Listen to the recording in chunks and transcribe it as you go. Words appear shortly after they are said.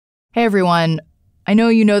Hey everyone, I know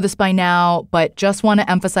you know this by now, but just want to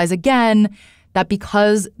emphasize again that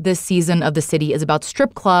because this season of The City is about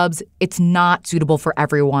strip clubs, it's not suitable for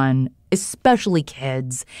everyone, especially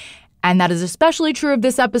kids. And that is especially true of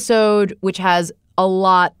this episode, which has a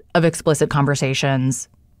lot of explicit conversations,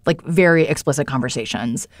 like very explicit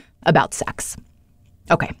conversations about sex.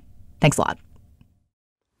 Okay, thanks a lot.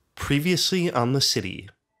 Previously on The City.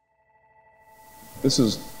 This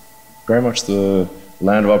is very much the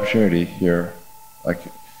land of opportunity here. Like,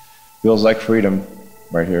 feels like freedom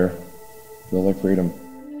right here. Feels like freedom.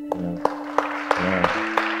 Yeah.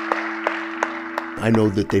 I know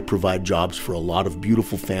that they provide jobs for a lot of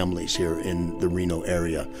beautiful families here in the Reno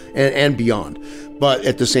area and beyond. But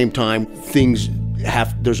at the same time,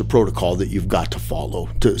 there's a protocol that you've got to follow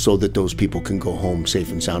so that those people can go home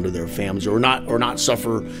safe and sound to their families or not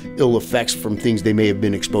suffer ill effects from things they may have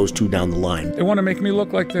been exposed to down the line. They want to make me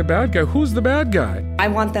look like the bad guy. Who's the bad guy? I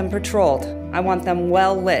want them patrolled. I want them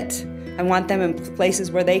well lit. I want them in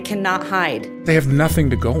places where they cannot hide. They have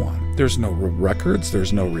nothing to go on. There's no records,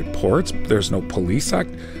 there's no reports, there's no police act,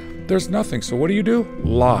 there's nothing. So what do?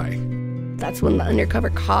 Lie. That's when the undercover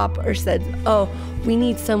cop said, oh, we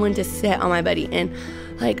need someone to sit on my buddy. And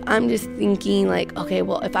I'm just thinking okay,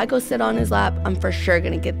 well, if I go sit on his lap, I'm for sure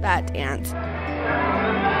gonna get that dance.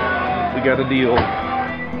 We got a deal.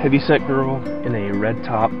 Heavyset girl in a red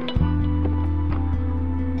top.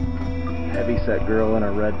 Heavyset girl in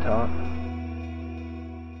a red top.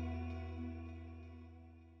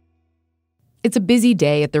 It's a busy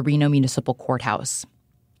day at the Reno Municipal Courthouse.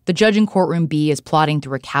 The judge in courtroom B is plodding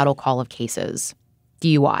through a cattle call of cases: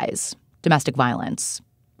 DUIs, domestic violence,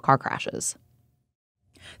 car crashes.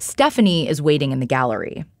 Stephanie is waiting in the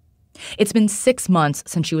gallery. It's been 6 months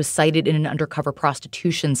since she was cited in an undercover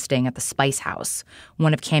prostitution sting at the Spice House,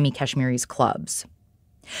 one of Kamy Keshmiri's clubs.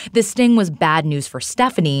 This sting was bad news for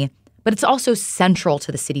Stephanie, but it's also central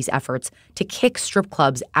to the city's efforts to kick strip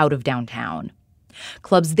clubs out of downtown.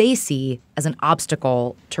 Clubs they see as an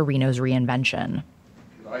obstacle to Reno's reinvention.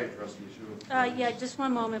 Could I address the issue? Yeah, just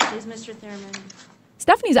one moment, please, Mr. Thurman.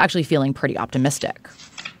 Stephanie's actually feeling pretty optimistic.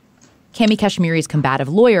 Kamy Keshmiri's combative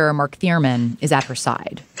lawyer, Mark Thurman, is at her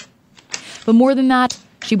side. But more than that,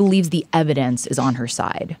 she believes the evidence is on her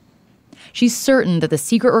side. She's certain that the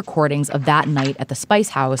secret recordings of that night at the Spice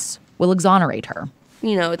House will exonerate her.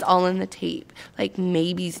 It's all in the tape.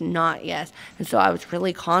 Maybes, not yes. And so I was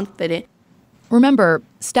really confident. Remember,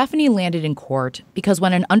 Stephanie landed in court because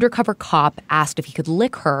when an undercover cop asked if he could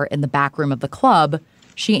lick her in the back room of the club,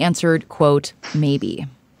 she answered, quote, maybe.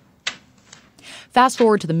 Fast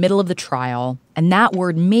forward to the middle of the trial, and that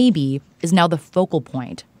word maybe is now the focal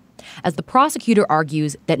point, as the prosecutor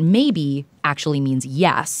argues that maybe actually means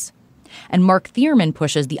yes, and Mark Thurman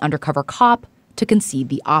pushes the undercover cop to concede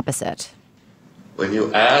the opposite. When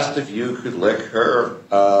you asked if you could lick her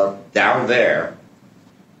down there,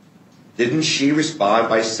 didn't she respond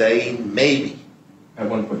by saying maybe? At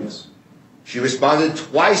one point, yes. She responded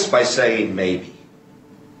twice by saying maybe.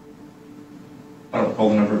 I don't recall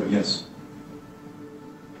the number, but yes.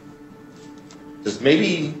 Does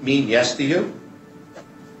maybe mean yes to you?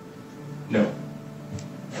 No.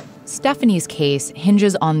 Stephanie's case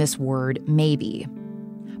hinges on this word maybe.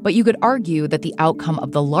 But you could argue that the outcome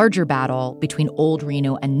of the larger battle between Old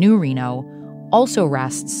Reno and New Reno also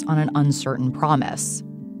rests on an uncertain promise.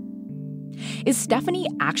 Is Stephanie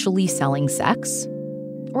actually selling sex?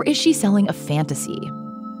 Or is she selling a fantasy?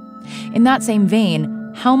 In that same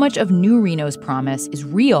vein, how much of New Reno's promise is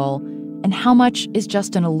real and how much is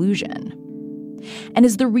just an illusion? And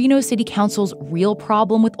is the Reno City Council's real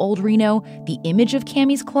problem with Old Reno the image of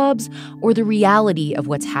Kamy's clubs or the reality of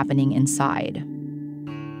what's happening inside?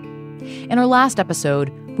 In our last episode,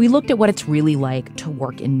 we looked at what it's really like to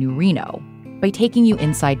work in New Reno by taking you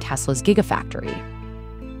inside Tesla's Gigafactory.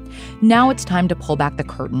 Now it's time to pull back the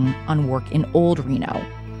curtain on work in Old Reno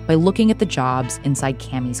by looking at the jobs inside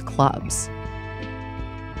Kamy's clubs.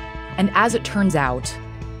 And as it turns out,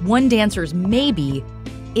 one dancer's maybe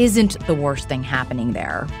isn't the worst thing happening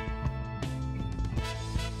there.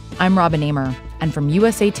 I'm Robin Amer, and from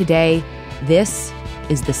USA Today, this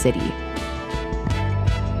is The City.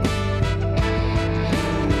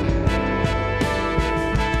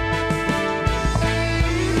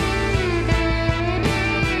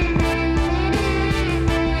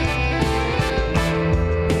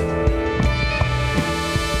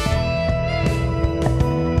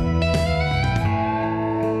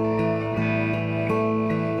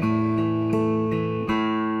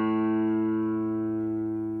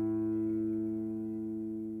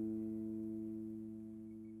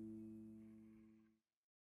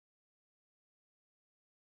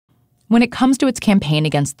 When it comes to its campaign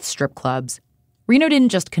against the strip clubs, Reno didn't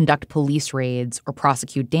just conduct police raids or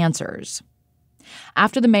prosecute dancers.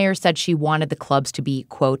 After the mayor said she wanted the clubs to be,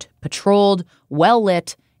 quote, patrolled,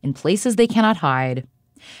 well-lit, in places they cannot hide,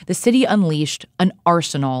 the city unleashed an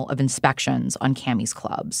arsenal of inspections on Kamy's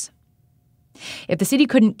clubs. If the city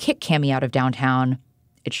couldn't kick Kamy out of downtown,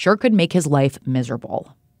 it sure could make his life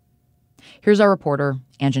miserable. Here's our reporter,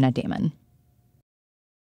 Anjanette Damon.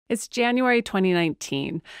 It's January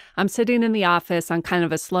 2019. I'm sitting in the office on kind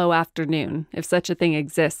of a slow afternoon, if such a thing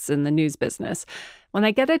exists in the news business, when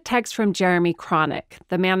I get a text from Jeremy Cronick,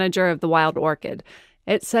 the manager of the Wild Orchid.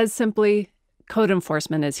 It says simply, "Code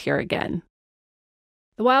enforcement is here again."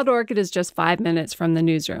 The Wild Orchid is just 5 minutes from the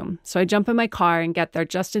newsroom, so I jump in my car and get there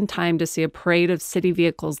just in time to see a parade of city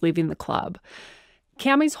vehicles leaving the club.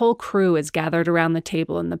 Kamy's whole crew is gathered around the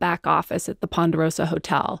table in the back office at the Ponderosa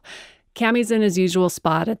Hotel. Kamy's in his usual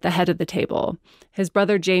spot at the head of the table. His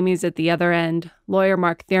brother Jamie's at the other end. Lawyer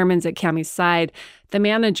Mark Thierman's at Kamy's side. The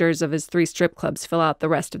managers of his 3 strip clubs fill out the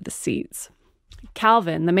rest of the seats.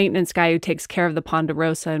 Calvin, the maintenance guy who takes care of the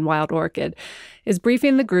Ponderosa and Wild Orchid, is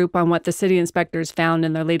briefing the group on what the city inspectors found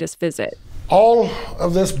in their latest visit. All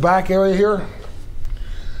of this back area here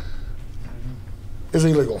is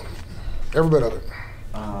illegal. Every bit of it.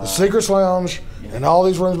 The Secrets Lounge and all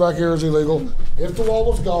these rooms back here is illegal. If the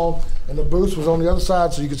wall was gone and the booth was on the other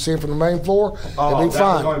side so you could see it from the main floor, it'd be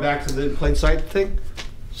fine. Going back to the plain sight thing?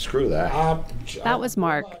 Screw that. That was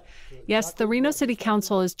Mark. Yes, the Reno City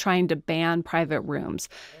Council is trying to ban private rooms.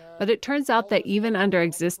 But it turns out that even under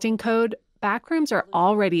existing code, backrooms are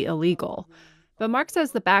already illegal. But Mark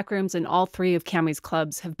says the backrooms in all 3 of Kamy's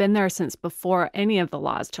clubs have been there since before any of the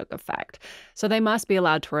laws took effect. So they must be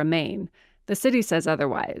allowed to remain. The city says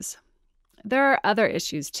otherwise. There are other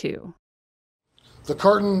issues, too. The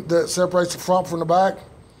curtain that separates the front from the back,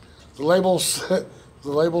 the label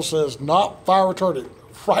says not fire retardant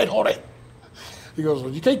right on it. He goes,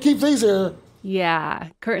 well, you can't keep these here. Yeah,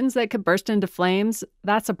 curtains that could burst into flames,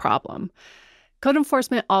 that's a problem. Code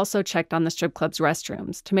enforcement also checked on the strip club's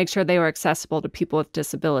restrooms to make sure they were accessible to people with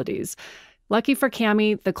disabilities. Lucky for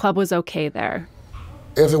Kamy, the club was okay there.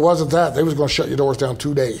 If it wasn't that, they was going to shut your doors down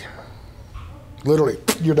today. Literally,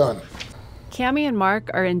 you're done. Kamy and Mark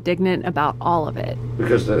are indignant about all of it.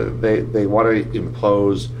 Because they want to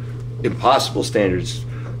impose impossible standards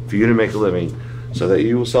for you to make a living so that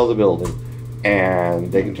you will sell the building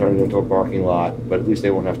and they can turn it into a parking lot, but at least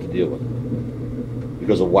they won't have to deal with it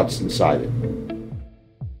because of what's inside it.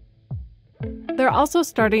 They're also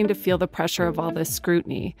starting to feel the pressure of all this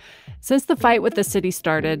scrutiny. Since the fight with the city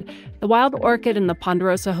started, the Wild Orchid and the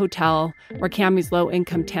Ponderosa Hotel, where Kamy's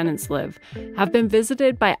low-income tenants live, have been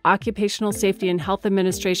visited by Occupational Safety and Health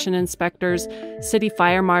Administration inspectors, city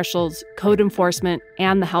fire marshals, code enforcement,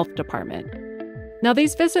 and the health department. Now,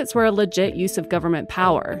 these visits were a legit use of government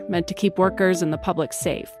power, meant to keep workers and the public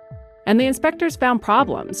safe. And the inspectors found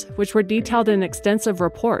problems, which were detailed in extensive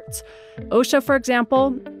reports. OSHA, for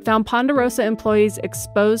example, found Ponderosa employees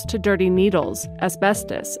exposed to dirty needles,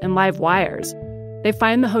 asbestos, and live wires. They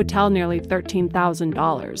fined the hotel nearly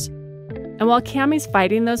 $13,000. And while Kamy's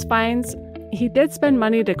fighting those fines, he did spend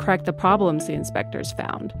money to correct the problems the inspectors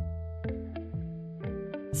found.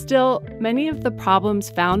 Still, many of the problems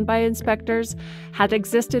found by inspectors had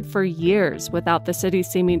existed for years without the city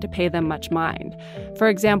seeming to pay them much mind. For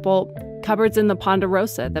example, cupboards in the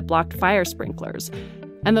Ponderosa that blocked fire sprinklers.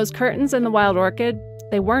 And those curtains in the Wild Orchid,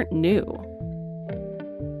 they weren't new.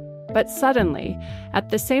 But suddenly, at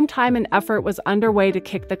the same time an effort was underway to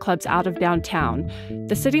kick the clubs out of downtown,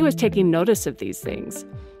 the city was taking notice of these things.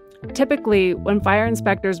 Typically, when fire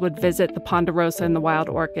inspectors would visit the Ponderosa and the Wild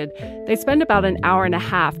Orchid, they'd spend about an hour and a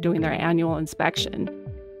half doing their annual inspection.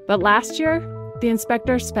 But last year, the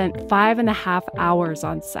inspectors spent 5.5 hours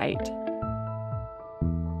on site.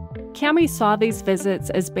 Kamy saw these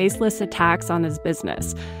visits as baseless attacks on his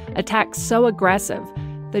business, attacks so aggressive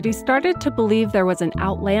that he started to believe there was an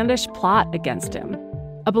outlandish plot against him,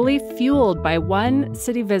 a belief fueled by one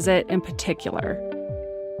city visit in particular.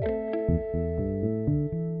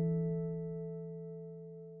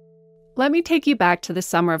 Let me take you back to the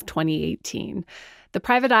summer of 2018. The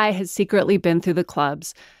private eye has secretly been through the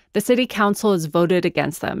clubs. The city council has voted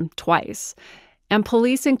against them twice. And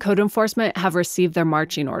police and code enforcement have received their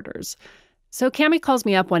marching orders. So Kamy calls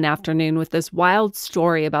me up one afternoon with this wild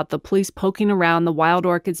story about the police poking around the Wild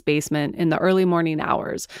Orchid's basement in the early morning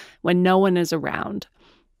hours when no one is around.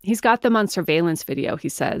 He's got them on surveillance video, he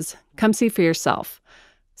says. Come see for yourself.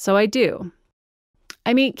 So I do.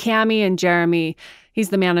 I meet Kamy and Jeremy, he's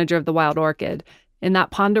the manager of the Wild Orchid, in that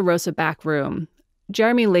Ponderosa back room.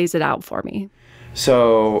 Jeremy lays it out for me.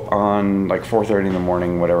 So on like 4:30 in the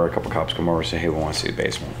morning, whatever, a couple cops come over and say, hey, we want to see the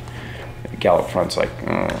basement. The gal up front's like,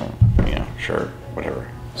 yeah, sure, whatever.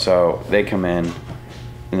 So they come in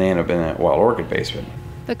and they end up in that Wild Orchid basement.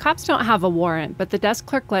 The cops don't have a warrant, but the desk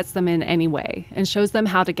clerk lets them in anyway and shows them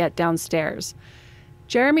how to get downstairs.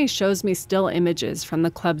 Jeremy shows me still images from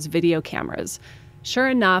the club's video cameras. Sure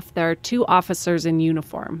enough, there are 2 officers in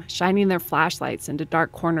uniform, shining their flashlights into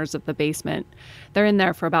dark corners of the basement. They're in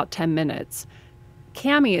there for about 10 minutes.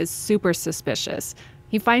 Kamy is super suspicious.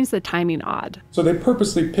 He finds the timing odd. So they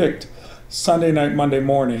purposely picked Sunday night, Monday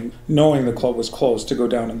morning, knowing the club was closed, to go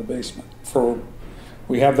down in the basement.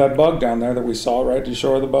 We have that bug down there that we saw, right? Did you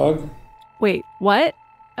show her the bug? Wait, what?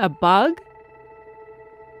 A bug?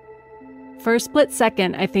 For a split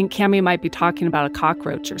second, I think Kamy might be talking about a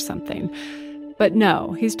cockroach or something. But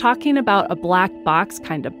no, he's talking about a black box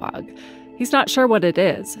kind of bug. He's not sure what it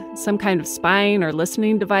is, some kind of spying or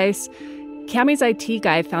listening device. Kamy's IT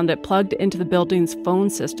guy found it plugged into the building's phone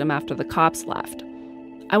system after the cops left.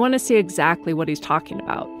 I want to see exactly what he's talking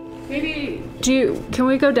about. Maybe, can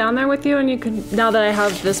we go down there with you and you can, now that I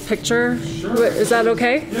have this picture? Sure. Is that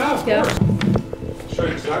okay? Yeah, of course. I'll show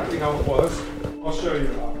you exactly how it was. I'll show you.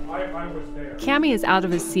 I was there. Kamy is out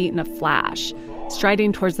of his seat in a flash,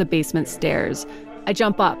 striding towards the basement stairs. I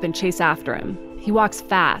jump up and chase after him. He walks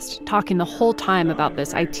fast, talking the whole time about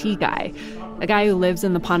this IT guy, a guy who lives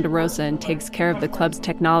in the Ponderosa and takes care of the club's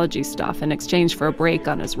technology stuff in exchange for a break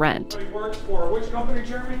on his rent. He works for which company,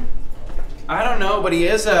 Jeremy? I don't know, but he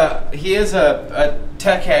is a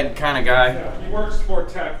tech head kind of guy. Yeah, he works for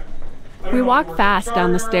tech. We walk fast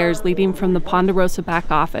down the stairs leading from the Ponderosa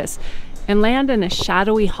back office and land in a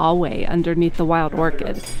shadowy hallway underneath the Wild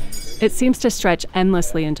Orchid. It seems to stretch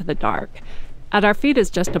endlessly into the dark. At our feet is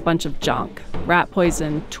just a bunch of junk, rat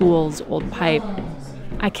poison, tools, old pipe.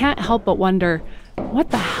 I can't help but wonder,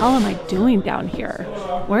 what the hell am I doing down here?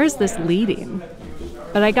 Where is this leading?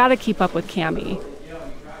 But I gotta keep up with Kamy.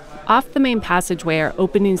 Off the main passageway are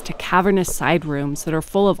openings to cavernous side rooms that are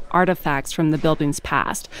full of artifacts from the building's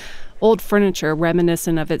past. Old furniture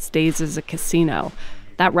reminiscent of its days as a casino.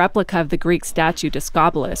 That replica of the Greek statue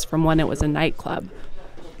Discobolus from when it was a nightclub.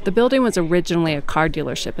 The building was originally a car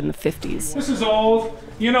dealership in the 50s. This is old.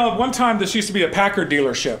 You know, at one time this used to be a Packard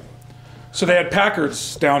dealership. So they had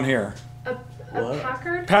Packards down here. A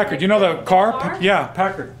Packard? Packard, you know the car? Yeah,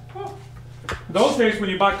 Packard. Those days when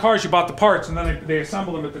you bought cars, you bought the parts, and then they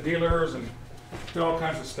assembled them at the dealers and did all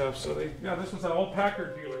kinds of stuff. So this was an old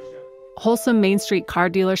Packard dealership. Wholesome Main Street car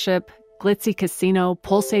dealership, glitzy casino,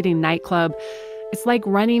 pulsating nightclub. It's like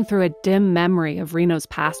running through a dim memory of Reno's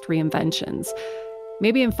past reinventions.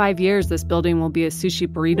 Maybe in 5 years, this building will be a sushi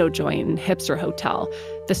burrito joint and hipster hotel.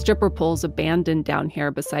 The stripper pole's abandoned down here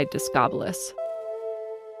beside Discobolus.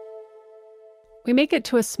 We make it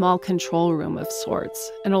to a small control room of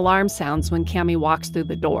sorts. An alarm sounds when Kamy walks through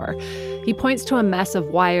the door. He points to a mess of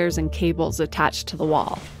wires and cables attached to the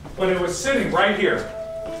wall. But it was sitting right here.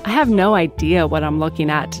 I have no idea what I'm looking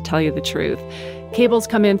at, to tell you the truth. Cables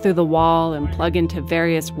come in through the wall and plug into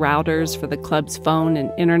various routers for the club's phone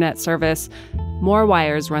and internet service. More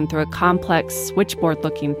wires run through a complex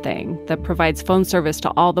switchboard-looking thing that provides phone service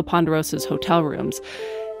to all the Ponderosa's hotel rooms.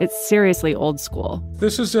 It's seriously old school.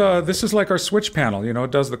 This is like our switch panel. You know,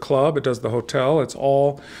 it does the club, it does the hotel. It's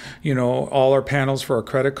all, all our panels for our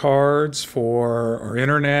credit cards, for our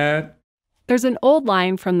internet. There's an old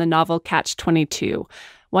line from the novel Catch-22,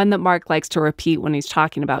 one that Mark likes to repeat when he's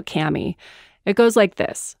talking about Kamy. It goes like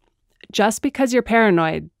this: just because you're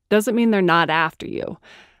paranoid doesn't mean they're not after you.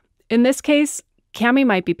 In this case, Kamy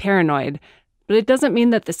might be paranoid, but it doesn't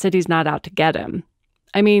mean that the city's not out to get him.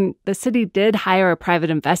 I mean, the city did hire a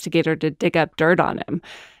private investigator to dig up dirt on him.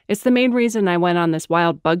 It's the main reason I went on this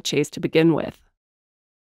wild bug chase to begin with.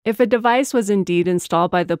 If a device was indeed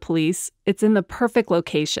installed by the police, it's in the perfect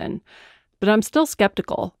location. But I'm still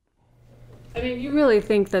skeptical. I mean, you really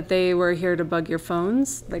think that they were here to bug your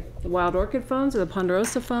phones? Like the Wild Orchid phones or the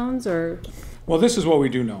Ponderosa phones, or? Well, this is what we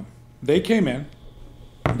do know. They came in.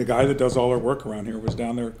 The guy that does all our work around here was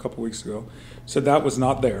down there a couple weeks ago. Said that was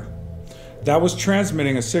not there. That was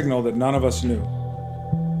transmitting a signal that none of us knew.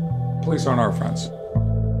 Police aren't our friends.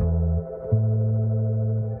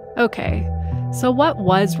 Okay, so what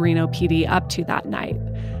was Reno PD up to that night?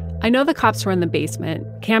 I know the cops were in the basement.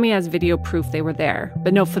 Kamy has video proof they were there,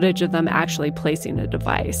 but no footage of them actually placing a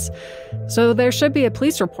device. So there should be a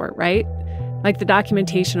police report, right? Like the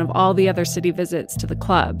documentation of all the other city visits to the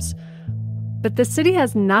clubs. But the city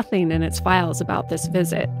has nothing in its files about this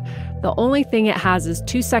visit. The only thing it has is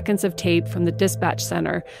 2 seconds of tape from the dispatch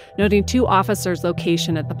center noting 2 officers'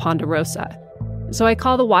 location at the Ponderosa. So I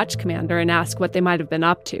call the watch commander and ask what they might have been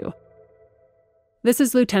up to. This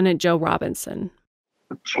is Lieutenant Joe Robinson.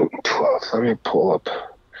 June 12th. Let me pull up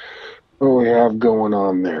what we have going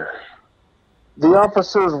on there. The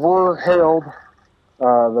officers were hailed.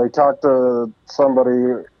 They talked to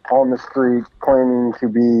somebody on the street claiming to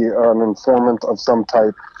be an informant of some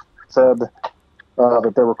type. Said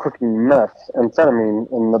that they were cooking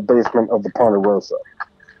methamphetamine in the basement of the Ponderosa.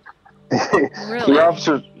 Really? The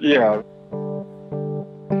officers, yeah.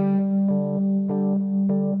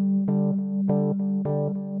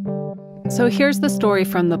 So here's the story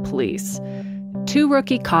from the police. 2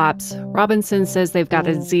 rookie cops, Robinson says they've got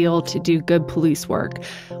a zeal to do good police work,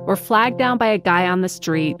 were flagged down by a guy on the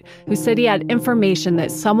street who said he had information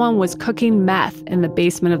that someone was cooking meth in the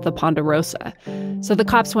basement of the Ponderosa. So the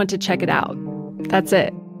cops went to check it out. That's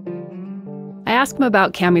it. I asked him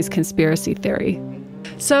about Kamy's conspiracy theory.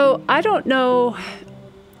 So I don't know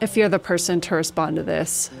if you're the person to respond to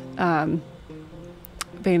this,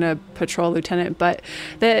 being a patrol lieutenant, but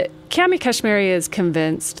that Kamy Keshmiri is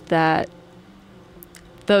convinced that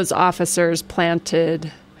those officers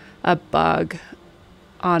planted a bug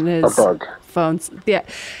on his phones. Yeah,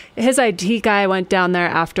 his IT guy went down there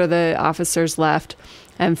after the officers left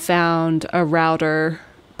and found a router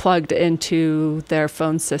plugged into their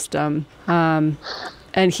phone system. And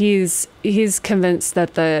he's convinced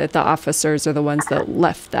that the officers are the ones that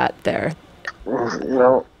left that there.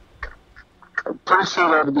 I'm pretty sure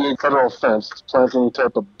that would be a federal offense to plant any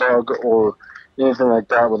type of bug or anything like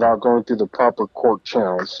that without going through the proper court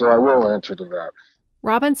channels. So I will answer to that.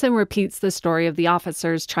 Robinson repeats the story of the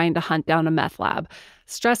officers trying to hunt down a meth lab,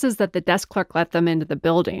 stresses that the desk clerk let them into the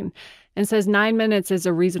building, and says 9 minutes is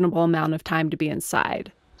a reasonable amount of time to be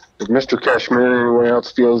inside. If Mr. Kashmir or anyone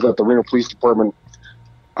else feels that the Reno Police Department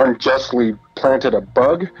unjustly planted a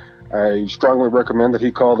bug, I strongly recommend that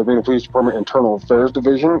he call the Reno Police Department Internal Affairs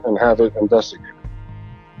Division and have it investigated.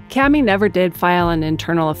 Kamy never did file an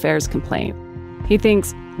internal affairs complaint. He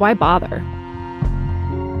thinks, why bother?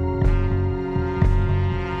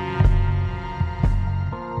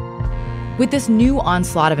 With this new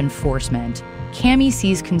onslaught of enforcement, Kamy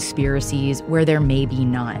sees conspiracies where there may be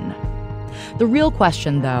none. The real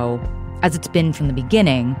question, though, as it's been from the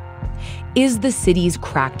beginning, is the city's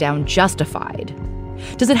crackdown justified?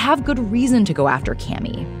 Does it have good reason to go after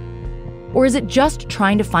Kamy? Or is it just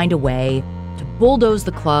trying to find a way to bulldoze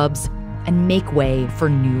the clubs and make way for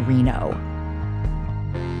new Reno?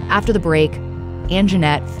 After the break,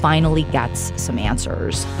 Anjanette finally gets some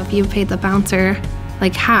answers. If you paid the bouncer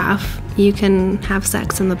like half, you can have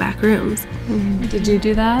sex in the back rooms. Did you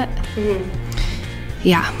do that?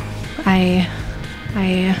 Yeah. I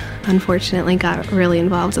unfortunately got really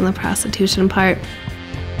involved in the prostitution part.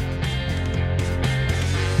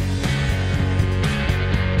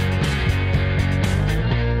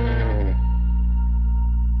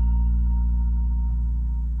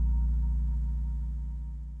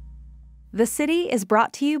 The City is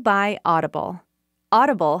brought to you by Audible.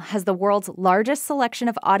 Audible has the world's largest selection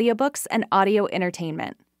of audiobooks and audio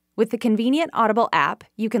entertainment. With the convenient Audible app,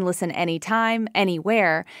 you can listen anytime,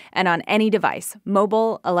 anywhere, and on any device,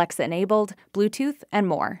 mobile, Alexa-enabled, Bluetooth, and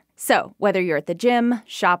more. So, whether you're at the gym,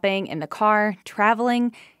 shopping, in the car,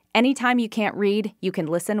 traveling, anytime you can't read, you can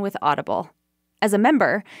listen with Audible. As a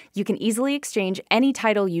member, you can easily exchange any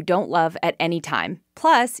title you don't love at any time.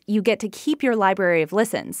 Plus, you get to keep your library of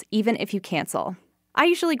listens, even if you cancel. I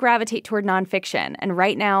usually gravitate toward nonfiction, and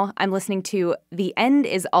right now I'm listening to The End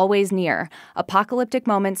is Always Near, Apocalyptic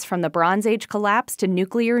Moments from the Bronze Age Collapse to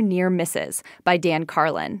Nuclear Near Misses by Dan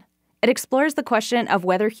Carlin. It explores the question of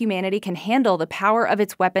whether humanity can handle the power of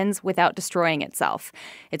its weapons without destroying itself.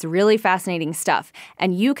 It's really fascinating stuff,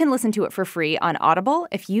 and you can listen to it for free on Audible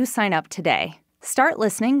if you sign up today. Start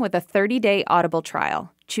listening with a 30-day Audible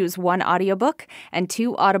trial. Choose 1 audiobook and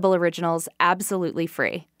 2 Audible originals absolutely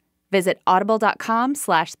free. Visit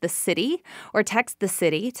audible.com/thecity or text the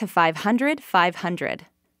city to 500-500.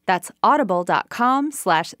 That's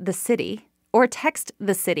audible.com/thecity or text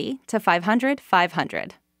the city to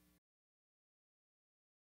 500-500.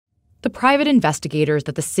 The private investigators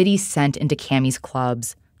that the city sent into Kamy's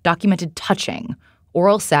clubs documented touching,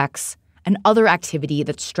 oral sex, and other activity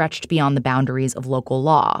that stretched beyond the boundaries of local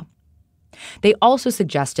law. They also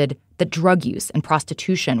suggested that drug use and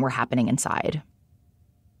prostitution were happening inside.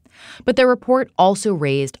 But their report also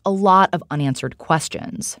raised a lot of unanswered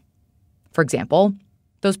questions. For example,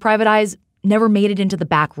 those private eyes never made it into the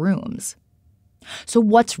back rooms. So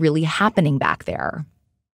what's really happening back there?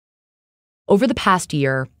 Over the past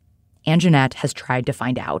year, Anjanette has tried to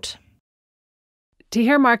find out. To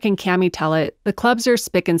hear Mark and Kamy tell it, the clubs are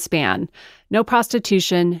spick and span. No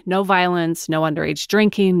prostitution, no violence, no underage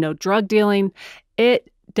drinking, no drug dealing. It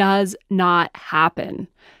does not happen.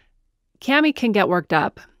 Kamy can get worked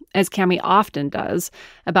up, as Kamy often does,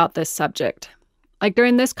 about this subject. Like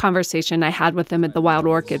during this conversation I had with him at the Wild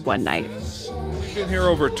Orchid one night. We've been here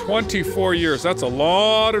over 24 years. That's a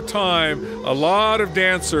lot of time, a lot of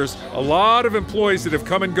dancers, a lot of employees that have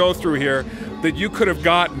come and go through here that you could have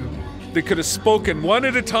gotten, that could have spoken one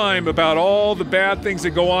at a time about all the bad things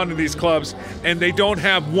that go on in these clubs, and they don't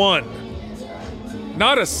have one.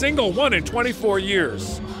 Not a single one in 24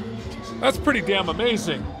 years. That's pretty damn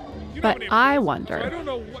amazing. But I wonder,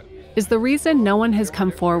 is the reason no one has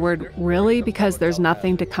come forward really because there's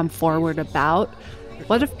nothing to come forward about?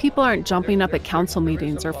 What if people aren't jumping up at council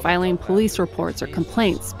meetings or filing police reports or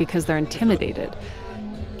complaints because they're intimidated?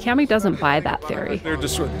 Kamy doesn't buy that theory. They're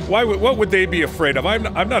just, what would they be afraid of? I'm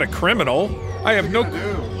not a criminal. I have no...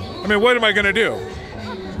 I mean, what am I going to do?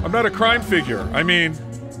 I'm not a crime figure. I mean,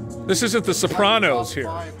 this isn't The Sopranos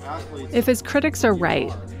here. If his critics are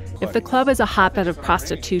right, if the club is a hotbed of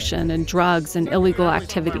prostitution and drugs and illegal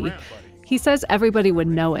activity, he says everybody would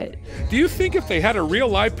know it. Do you think if they had a real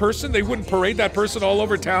live person, they wouldn't parade that person all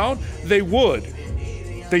over town? They would.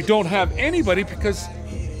 They don't have anybody because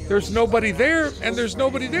there's nobody there, and there's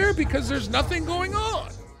nobody there because there's nothing going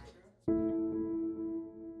on.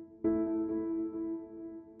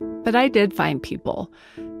 But I did find people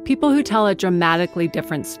who tell a dramatically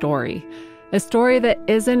different story. A story that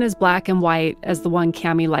isn't as black and white as the one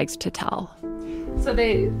Kamy likes to tell. So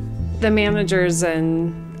the managers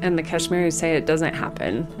and the Keshmiri say it doesn't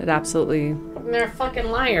happen. It absolutely... They're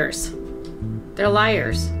fucking liars. They're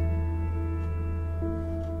liars.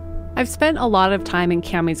 I've spent a lot of time in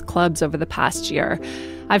Kamy's clubs over the past year.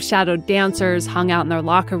 I've shadowed dancers, hung out in their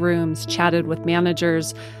locker rooms, chatted with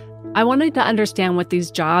managers. I wanted to understand what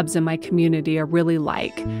these jobs in my community are really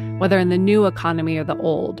like, whether in the new economy or the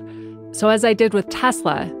old. So as I did with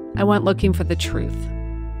Tesla, I went looking for the truth.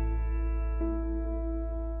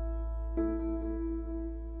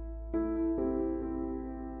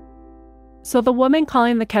 So the woman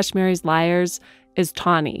calling the Keshmiris liars is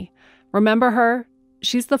Tawny. Remember her?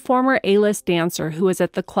 She's the former A-list dancer who was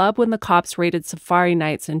at the club when the cops raided Safari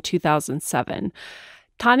Nights in 2007.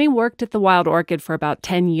 Tawny worked at the Wild Orchid for about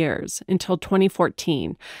 10 years, until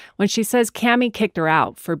 2014, when she says Kamy kicked her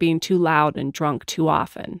out for being too loud and drunk too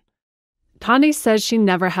often. Tawny says she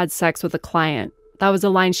never had sex with a client. That was a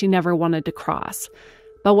line she never wanted to cross.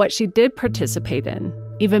 But what she did participate in,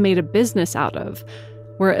 even made a business out of,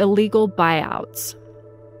 were illegal buyouts.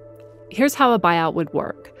 Here's how a buyout would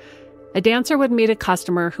work. A dancer would meet a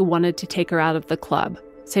customer who wanted to take her out of the club,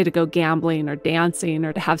 say to go gambling or dancing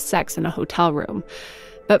or to have sex in a hotel room.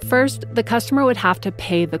 But first, the customer would have to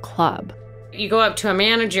pay the club. You go up to a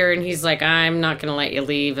manager and he's like, I'm not going to let you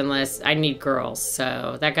leave unless I need girls.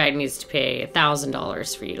 So that guy needs to pay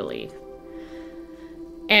 $1,000 for you to leave.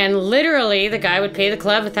 And literally, the guy would pay the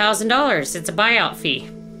club $1,000. It's a buyout fee.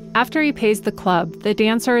 After he pays the club, the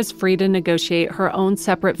dancer is free to negotiate her own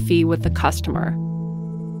separate fee with the customer.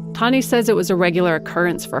 Tawny says it was a regular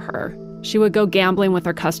occurrence for her. She would go gambling with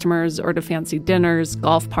her customers or to fancy dinners,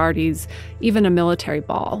 golf parties, even a military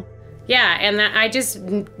ball. Yeah, and I just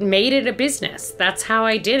made it a business. That's how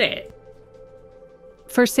I did it.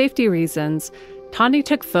 For safety reasons, Tawny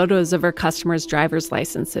took photos of her customers' driver's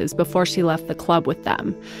licenses before she left the club with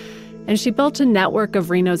them. And she built a network of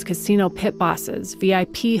Reno's casino pit bosses,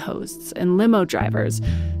 VIP hosts, and limo drivers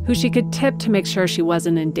who she could tip to make sure she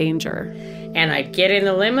wasn't in danger. And I'd get in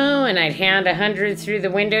the limo and I'd hand 100 through the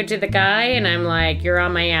window to the guy and I'm like, you're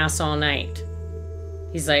on my ass all night.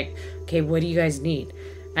 He's like, okay, what do you guys need?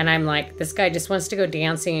 And I'm like, this guy just wants to go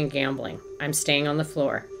dancing and gambling. I'm staying on the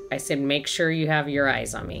floor. I said, make sure you have your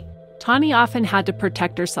eyes on me. Tawny often had to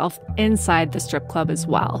protect herself inside the strip club as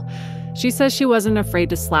well. She says she wasn't afraid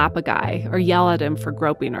to slap a guy or yell at him for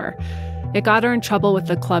groping her. It got her in trouble with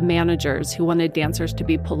the club managers who wanted dancers to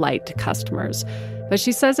be polite to customers. But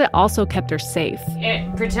she says it also kept her safe.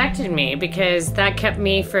 It protected me because that kept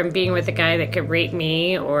me from being with a guy that could rape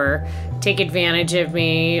me or take advantage of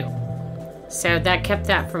me. So that kept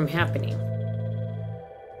that from happening.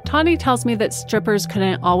 Tawny tells me that strippers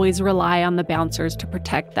couldn't always rely on the bouncers to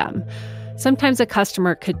protect them. Sometimes a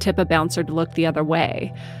customer could tip a bouncer to look the other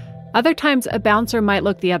way. Other times, a bouncer might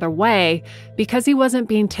look the other way because he wasn't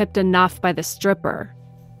being tipped enough by the stripper.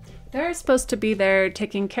 They're supposed to be there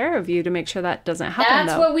taking care of you to make sure that doesn't happen,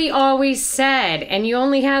 That's what we always said. And you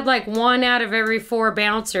only had like 1 out of every 4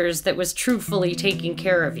 bouncers that was truthfully taking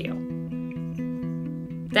care of you.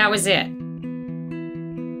 That was it.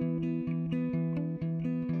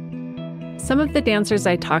 Some of the dancers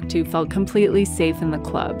I talked to felt completely safe in the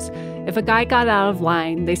clubs. If a guy got out of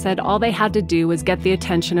line, they said all they had to do was get the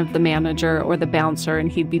attention of the manager or the bouncer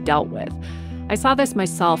and he'd be dealt with. I saw this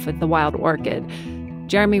myself at the Wild Orchid.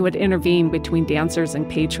 Jeremy would intervene between dancers and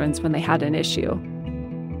patrons when they had an issue.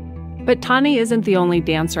 But Tani isn't the only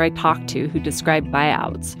dancer I talked to who described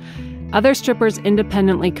buyouts. Other strippers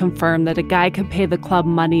independently confirmed that a guy could pay the club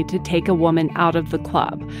money to take a woman out of the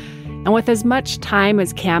club. And with as much time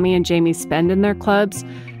as Kamy and Jamie spend in their clubs,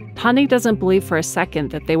 Tani doesn't believe for a second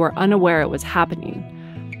that they were unaware it was happening.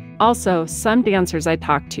 Also, some dancers I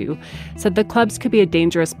talked to said the clubs could be a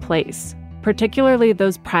dangerous place, particularly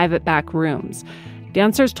those private back rooms.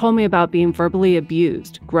 Dancers told me about being verbally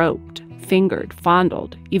abused, groped, fingered,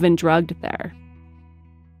 fondled, even drugged there.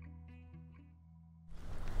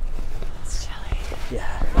 It's chilly.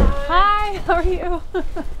 Yeah. Hi, how are you?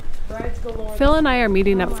 Phil and I are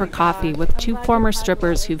meeting up for coffee with two former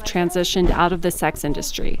strippers who've transitioned out of the sex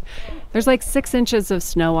industry. There's like 6 inches of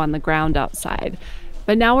snow on the ground outside,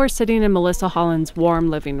 but now we're sitting in Melissa Holland's warm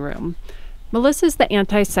living room. Melissa's the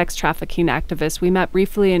anti-sex trafficking activist we met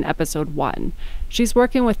briefly in episode 1. She's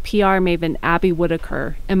working with PR maven Abby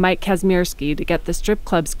Whitaker and Mike Keshmiri to get the strip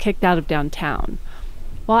clubs kicked out of downtown.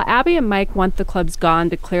 While Abby and Mike want the clubs gone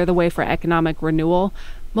to clear the way for economic renewal,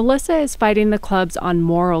 Melissa is fighting the clubs on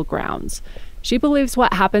moral grounds. She believes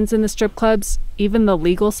what happens in the strip clubs, even the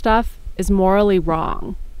legal stuff, is morally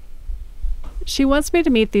wrong. She wants me to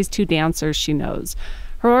meet these two dancers she knows.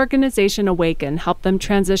 Her organization Awaken helped them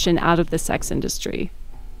transition out of the sex industry.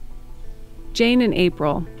 Jane and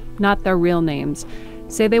April, not their real names,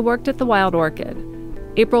 say they worked at the Wild Orchid.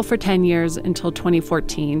 April for 10 years until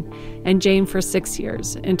 2014, and Jane for 6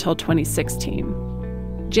 years until 2016.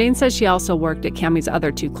 Jane says she also worked at Kamy's other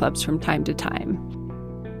 2 clubs from time to time.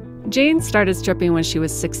 Jane started stripping when she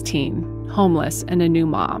was 16, homeless and a new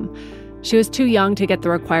mom. She was too young to get the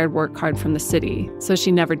required work card from the city, so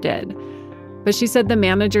she never did. But she said the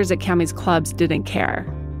managers at Kamy's clubs didn't care.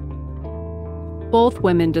 Both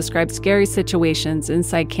women described scary situations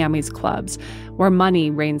inside Kamy's clubs, where money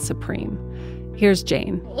reigned supreme. Here's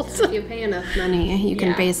Jane. If you pay enough money, you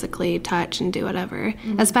can basically touch and do whatever.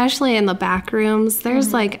 Especially in the back rooms.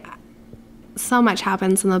 There's like so much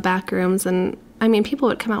happens in the back rooms. And I mean, people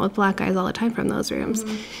would come out with black eyes all the time from those rooms.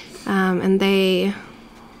 And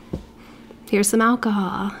here's some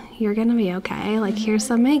alcohol. You're going to be okay. Like, here's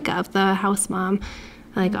some makeup. The house mom,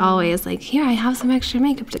 like, always like, here, I have some extra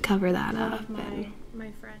makeup to cover that up.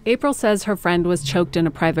 April says her friend was choked in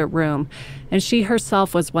a private room, and she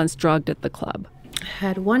herself was once drugged at the club. I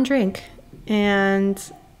had one drink and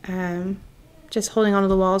just holding onto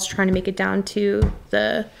the walls, trying to make it down to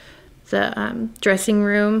the dressing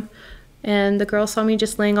room. And the girls saw me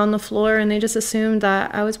just laying on the floor, and they just assumed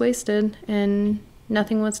that I was wasted and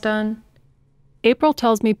nothing was done. April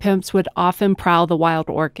tells me pimps would often prowl the Wild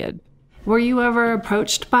Orchid. Were you ever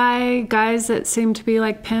approached by guys that seemed to be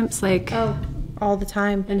like pimps? Like, oh, all the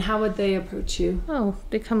time. And how would they approach you? Oh,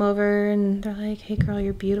 they come over and they're like, hey girl,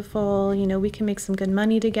 you're beautiful. You know, we can make some good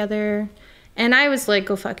money together. And I was like,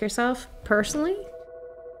 go fuck yourself, personally.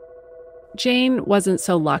 Jane wasn't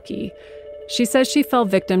so lucky. She says she fell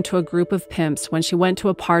victim to a group of pimps when she went to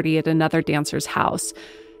a party at another dancer's house.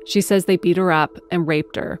 She says they beat her up and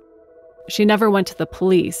raped her. She never went to the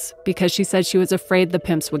police because she said she was afraid the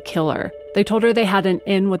pimps would kill her. They told her they had an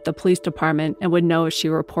in with the police department and would know if she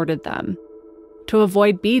reported them. To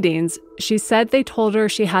avoid beatings, she said they told her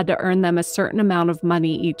she had to earn them a certain amount of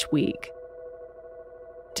money each week.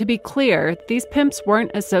 To be clear, these pimps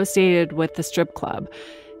weren't associated with the strip club,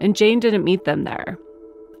 and Jane didn't meet them there.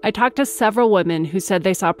 I talked to several women who said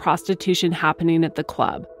they saw prostitution happening at the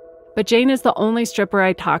club, but Jane is the only stripper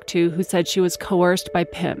I talked to who said she was coerced by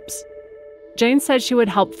pimps. Jane said she would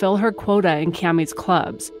help fill her quota in Kamy's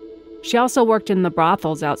clubs. She also worked in the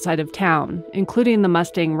brothels outside of town, including the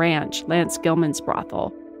Mustang Ranch, Lance Gilman's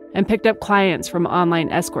brothel, and picked up clients from online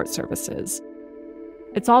escort services.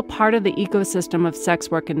 It's all part of the ecosystem of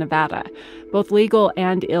sex work in Nevada, both legal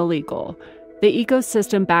and illegal. The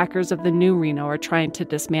ecosystem backers of the new Reno are trying to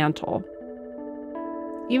dismantle.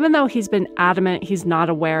 Even though he's been adamant he's not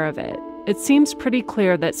aware of it, it seems pretty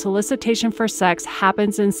clear that solicitation for sex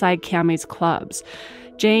happens inside Kamy's clubs.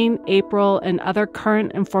 Jane, April, and other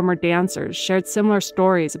current and former dancers shared similar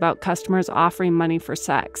stories about customers offering money for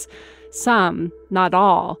sex. Some, not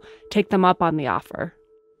all, take them up on the offer.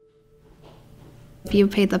 If you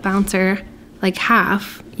paid the bouncer like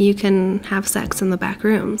half, you can have sex in the back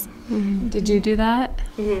rooms. Mm-hmm. Did you do that?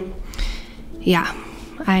 Mm-hmm. Yeah.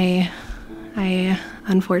 I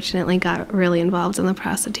unfortunately got really involved in the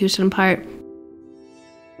prostitution part.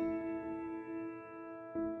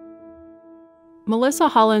 Melissa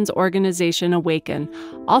Holland's organization Awaken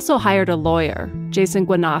also hired a lawyer, Jason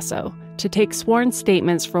Guanasso, to take sworn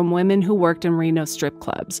statements from women who worked in Reno strip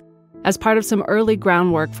clubs as part of some early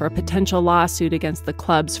groundwork for a potential lawsuit against the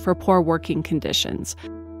clubs for poor working conditions.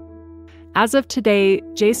 As of today,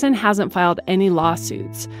 Jason hasn't filed any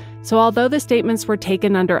lawsuits, so although the statements were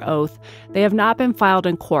taken under oath, they have not been filed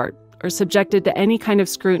in court or subjected to any kind of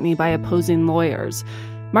scrutiny by opposing lawyers.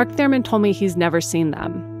 Mark Thurman told me he's never seen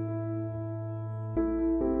them.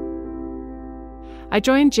 I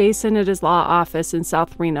joined Jason at his law office in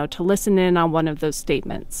South Reno to listen in on one of those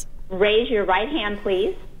statements. Raise your right hand,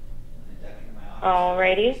 please.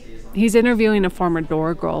 Alrighty. He's interviewing a former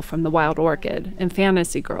door girl from the Wild Orchid and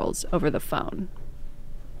Fantasy Girls over the phone.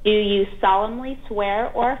 Do you solemnly swear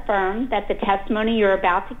or affirm that the testimony you're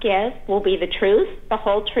about to give will be the truth, the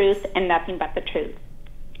whole truth, and nothing but the truth?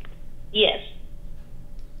 Yes.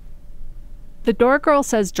 The door girl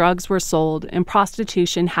says drugs were sold and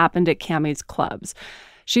prostitution happened at Kamy's clubs.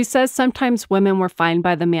 She says sometimes women were fined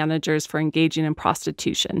by the managers for engaging in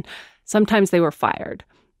prostitution. Sometimes they were fired.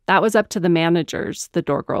 That was up to the managers, the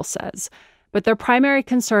door girl says. But their primary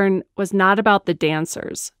concern was not about the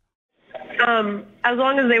dancers. As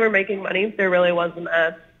long as they were making money, there really wasn't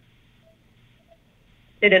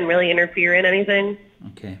it didn't really interfere in anything.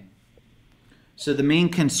 Okay. So the main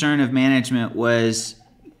concern of management was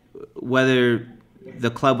whether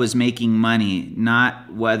the club was making money,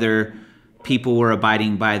 not whether people were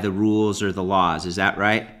abiding by the rules or the laws. Is that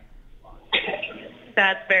right?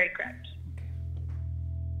 That's very correct.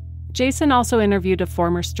 Jason also interviewed a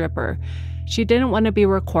former stripper. She didn't want to be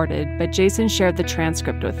recorded, but Jason shared the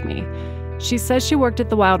transcript with me. She says she worked at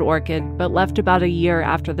the Wild Orchid, but left about a year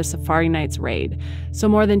after the Safari Nights raid, so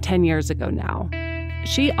more than 10 years ago now.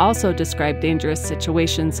 She also described dangerous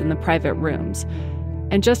situations in the private rooms.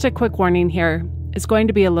 And just a quick warning here, it's going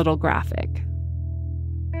to be a little graphic.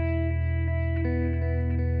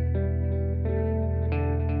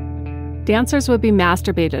 Dancers would be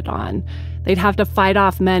masturbated on. They'd have to fight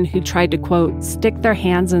off men who tried to, quote, stick their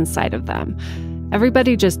hands inside of them.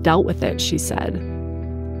 Everybody just dealt with it, she said.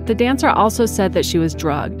 The dancer also said that she was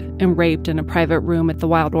drugged and raped in a private room at the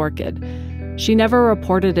Wild Orchid. She never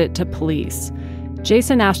reported it to police.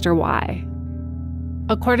 Jason asked her why.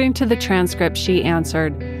 According to the transcript, she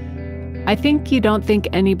answered, "I think you don't think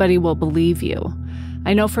anybody will believe you.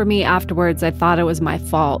 I know for me afterwards, I thought it was my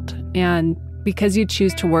fault. And because you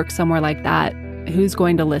choose to work somewhere like that, who's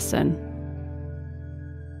going to listen?"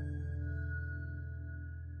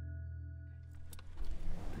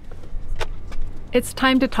 It's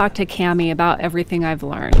time to talk to Kamy about everything I've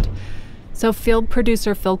learned. So field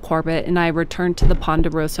producer Phil Corbett and I returned to the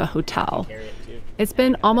Ponderosa Hotel. It's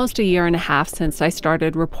been almost a year and a half since I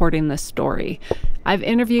started reporting this story. I've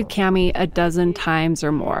interviewed Kamy a dozen times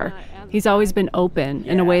or more. He's always been open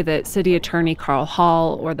in a way that City Attorney Carl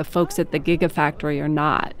Hall or the folks at the Gigafactory are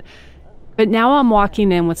not. But now I'm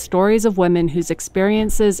walking in with stories of women whose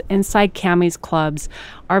experiences inside Kamy's clubs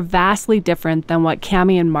are vastly different than what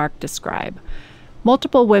Kamy and Mark describe.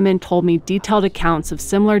 Multiple women told me detailed accounts of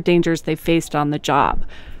similar dangers they faced on the job.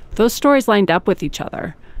 Those stories lined up with each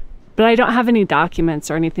other. But I don't have any documents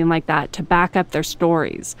or anything like that to back up their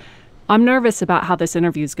stories. I'm nervous about how this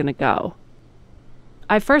interview is going to go.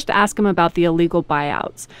 I first ask him about the illegal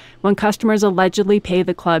buyouts, when customers allegedly pay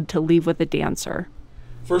the club to leave with a dancer.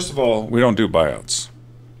 First of all, we don't do buyouts.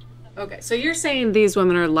 Okay, so you're saying these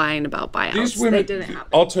women are lying about buyouts. These women, they didn't happen.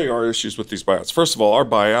 I'll tell you our issues with these buyouts. First of all, our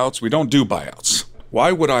buyouts, we don't do buyouts.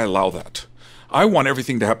 Why would I allow that? I want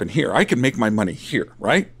everything to happen here. I can make my money here,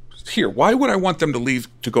 right? Here. Why would I want them to leave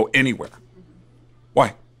to go anywhere?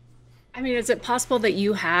 Why? I mean, is it possible that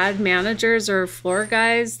you had managers or floor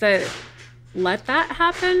guys that let that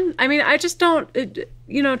happen? I mean, I just don't,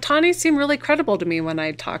 Tani seemed really credible to me when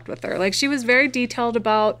I talked with her. Like, she was very detailed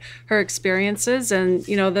about her experiences and,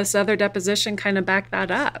 this other deposition kind of backed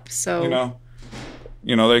that up. So,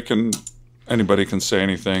 anybody can say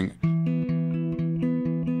anything.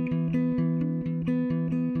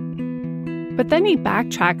 But then he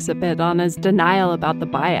backtracks a bit on his denial about the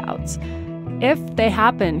buyouts. If they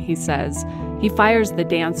happen, he says, he fires the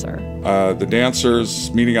dancer. The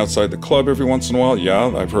dancers meeting outside the club every once in a while,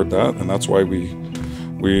 yeah, I've heard that. And that's why we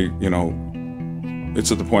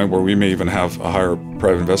it's at the point where we may even have a higher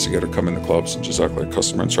private investigator come in the clubs and just act like a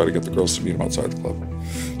customer and try to get the girls to meet them outside the club.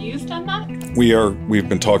 You've done that? We've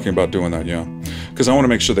been talking about doing that, yeah. Because I want to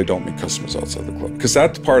make sure they don't meet customers outside the club. Because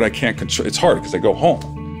that part I can't control. It's hard because they go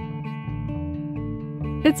home.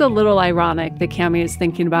 It's a little ironic that Kamy is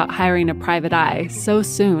thinking about hiring a private eye so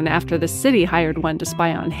soon after the city hired one to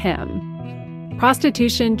spy on him.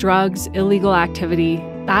 Prostitution, drugs, illegal activity,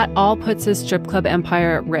 That all puts his strip club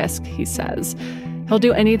empire at risk, he says. He'll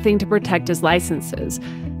do anything to protect his licenses.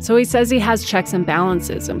 So he says he has checks and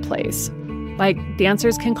balances in place. Like,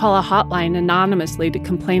 dancers can call a hotline anonymously to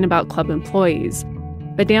complain about club employees.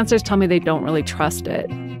 But dancers tell me they don't really trust it.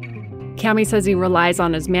 Kamy says he relies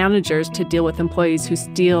on his managers to deal with employees who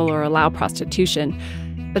steal or allow prostitution,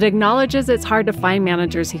 but acknowledges it's hard to find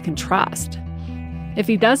managers he can trust. If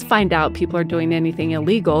he does find out people are doing anything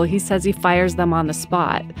illegal, he says he fires them on the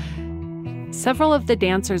spot. Several of the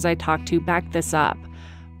dancers I talked to backed this up.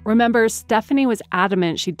 Remember, Stephanie was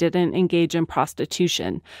adamant she didn't engage in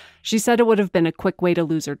prostitution. She said it would have been a quick way to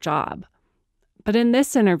lose her job. But in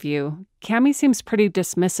this interview, Kamy seems pretty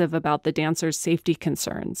dismissive about the dancers' safety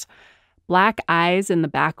concerns. Black eyes in the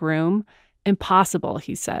back room? Impossible,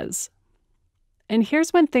 he says. And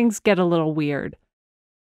here's when things get a little weird.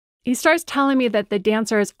 He starts telling me that the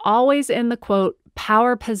dancer is always in the, quote,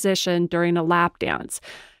 power position during a lap dance.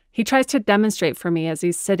 He tries to demonstrate for me as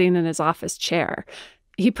he's sitting in his office chair.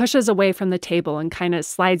 He pushes away from the table and kind of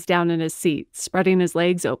slides down in his seat, spreading his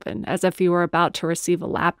legs open as if he were about to receive a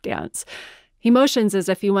lap dance. He motions as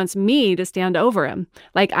if he wants me to stand over him,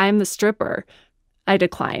 like I'm the stripper. I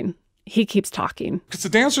decline. He keeps talking. Because the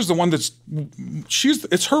dancer's the one it's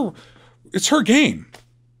her game.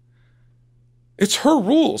 It's her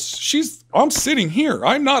rules. I'm sitting here.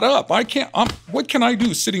 I'm not up. What can I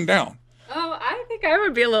do sitting down? Oh, I think I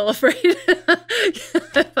would be a little afraid.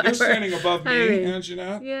 You're standing above me,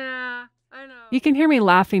 Anjanette. Yeah, I know. You can hear me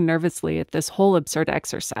laughing nervously at this whole absurd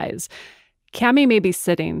exercise. Kamy may be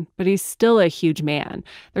sitting, but he's still a huge man.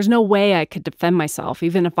 There's no way I could defend myself,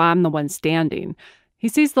 even if I'm the one standing. He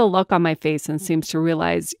sees the look on my face and seems to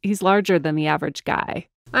realize he's larger than the average guy.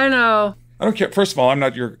 I know. I don't care. First of all, I'm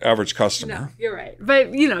not your average customer. No, you're right.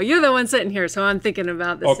 But, you're the one sitting here, so I'm thinking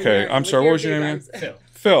about this. Okay, I'm sorry. What was your name again?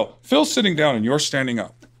 Phil. Phil's sitting down and you're standing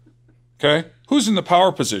up. Okay? Who's in the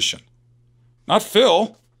power position? Not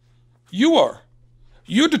Phil. You are.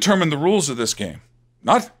 You determine the rules of this game.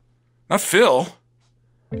 Not Phil.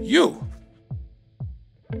 You.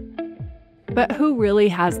 But who really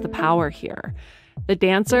has the power here? The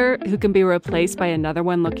dancer, who can be replaced by another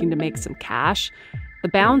one looking to make some cash? The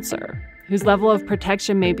bouncer, whose level of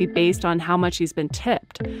protection may be based on how much he's been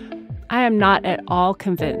tipped? I am not at all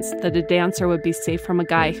convinced that a dancer would be safe from a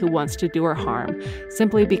guy who wants to do her harm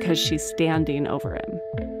simply because she's standing over him.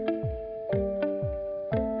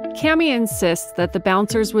 Kamy insists that the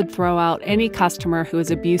bouncers would throw out any customer who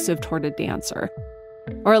is abusive toward a dancer,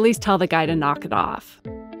 or at least tell the guy to knock it off.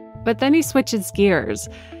 But then he switches gears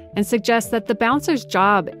and suggests that the bouncer's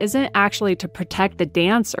job isn't actually to protect the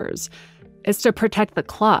dancers, it's to protect the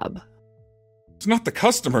club. It's not the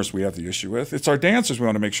customers we have the issue with. It's our dancers we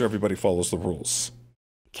want to make sure everybody follows the rules.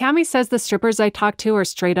 Kamy says the strippers I talked to are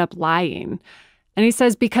straight up lying. And he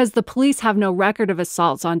says because the police have no record of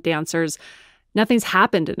assaults on dancers, nothing's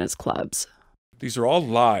happened in his clubs. These are all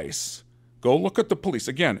lies. Go look at the police.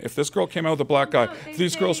 Again, if this girl came out with a black guy, if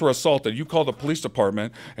these girls were assaulted, you call the police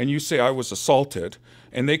department and you say I was assaulted,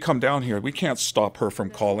 and they come down here, we can't stop her from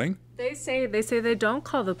calling. They say they don't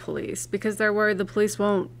call the police because they're worried the police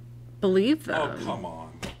won't believe them. Oh, come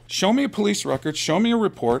on. Show me a police record, show me a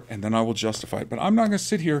report, and then I will justify it. But I'm not going to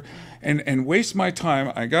sit here and waste my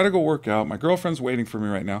time. I got to go work out. My girlfriend's waiting for me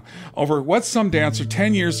right now over what some dancer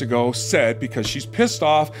 10 years ago said because she's pissed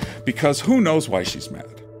off because who knows why she's mad.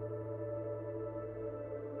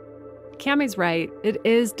 Kamy's right. It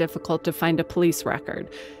is difficult to find a police record.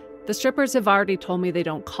 The strippers have already told me they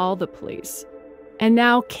don't call the police. And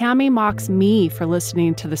now Kamy mocks me for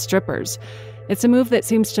listening to the strippers. It's a move that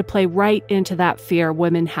seems to play right into that fear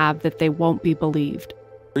women have that they won't be believed.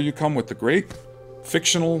 Here you come with the great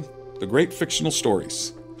fictional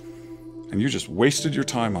stories. And you just wasted your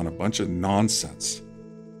time on a bunch of nonsense.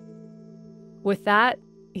 With that,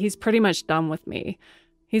 he's pretty much done with me.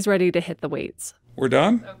 He's ready to hit the weights. We're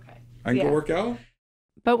done? Okay. I can go work out?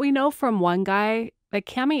 But we know from one guy that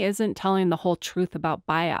Kamy isn't telling the whole truth about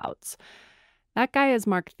buyouts. That guy is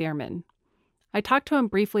Mark Thierman. I talked to him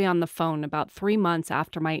briefly on the phone about 3 months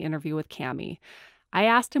after my interview with Kamy. I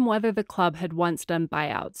asked him whether the club had once done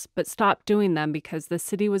buyouts, but stopped doing them because the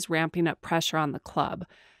city was ramping up pressure on the club.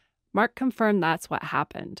 Mark confirmed that's what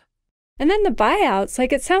happened. And then the buyouts,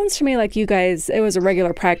 it sounds to me like you guys, it was a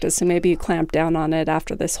regular practice, and maybe you clamped down on it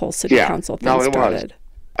after this whole city council thing started. Was.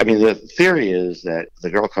 I mean, the theory is that the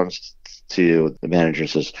girl comes to you, the manager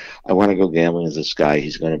says, I want to go gambling with this guy.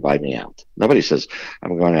 He's going to buy me out. Nobody says,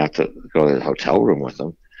 I'm going to have to go to the hotel room with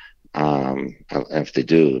him. If they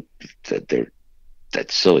do,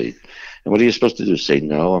 that's silly. And what are you supposed to do? Say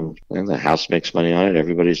no? And the house makes money on it.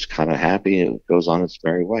 Everybody's kind of happy. It goes on its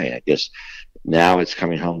merry way. I guess Now it's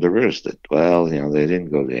coming home to roost that, well, they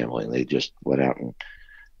didn't go gambling. They just went out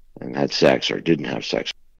and had sex or didn't have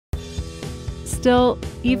sex. Still,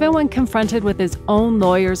 even when confronted with his own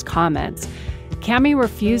lawyer's comments, Kamy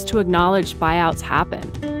refused to acknowledge buyouts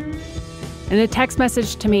happened. In a text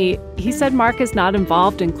message to me, he said Mark is not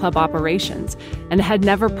involved in club operations and had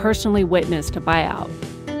never personally witnessed a buyout.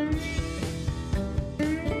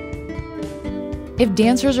 If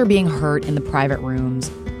dancers are being hurt in the private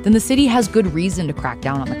rooms, then the city has good reason to crack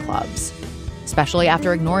down on the clubs, especially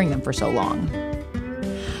after ignoring them for so long.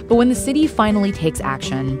 But when the city finally takes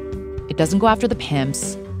action, it doesn't go after the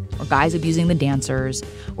pimps or guys abusing the dancers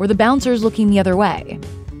or the bouncers looking the other way.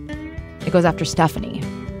 It goes after Stephanie.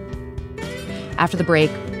 After the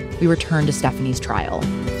break, we return to Stephanie's trial.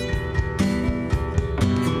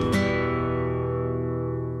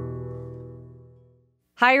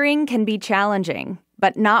 Hiring can be challenging,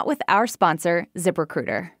 but not with our sponsor,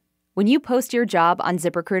 ZipRecruiter. When you post your job on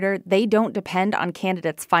ZipRecruiter, they don't depend on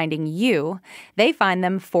candidates finding you. They find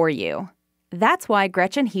them for you. That's why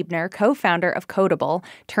Gretchen Huebner, co-founder of Codable,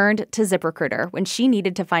 turned to ZipRecruiter when she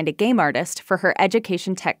needed to find a game artist for her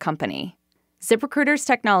education tech company. ZipRecruiter's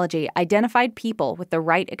technology identified people with the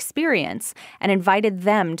right experience and invited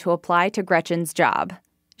them to apply to Gretchen's job.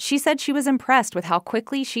 She said she was impressed with how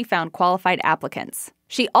quickly she found qualified applicants.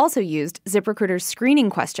 She also used ZipRecruiter's screening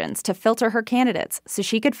questions to filter her candidates so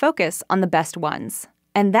she could focus on the best ones.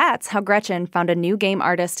 And that's how Gretchen found a new game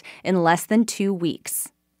artist in less than 2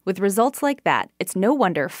 weeks. With results like that, it's no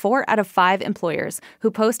wonder 4 out of 5 employers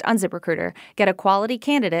who post on ZipRecruiter get a quality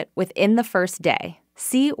candidate within the first day.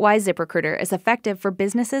 See why ZipRecruiter is effective for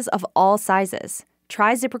businesses of all sizes.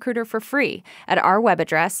 Try ZipRecruiter for free at our web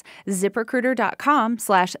address,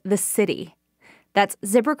 ziprecruiter.com/thecity. That's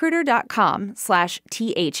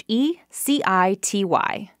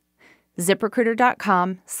ziprecruiter.com/THECITY.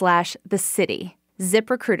 ZipRecruiter.com/thecity.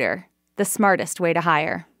 ZipRecruiter, the smartest way to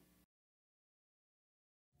hire.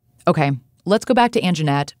 Okay, let's go back to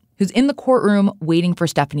Anjanette, who's in the courtroom waiting for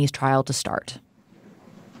Stephanie's trial to start.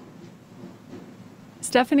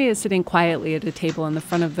 Stephanie is sitting quietly at a table in the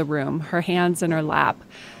front of the room, her hands in her lap.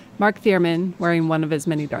 Mark Thierman, wearing one of his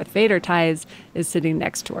many Darth Vader ties, is sitting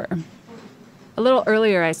next to her. A little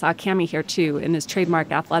earlier, I saw Kamy here too, in his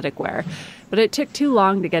trademark athletic wear, but it took too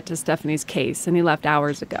long to get to Stephanie's case, and he left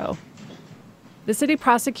hours ago. The city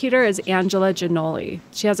prosecutor is Angela Giannoli.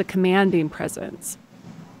 She has a commanding presence.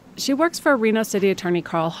 She works for Reno City Attorney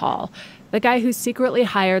Carl Hall, the guy who secretly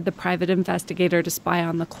hired the private investigator to spy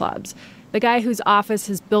on the clubs, the guy whose office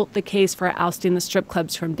has built the case for ousting the strip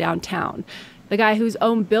clubs from downtown, the guy whose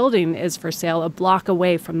own building is for sale a block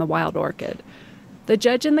away from the Wild Orchid. The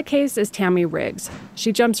judge in the case is Tammy Riggs.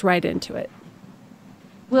 She jumps right into it.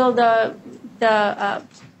 Will the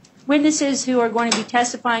witnesses who are going to be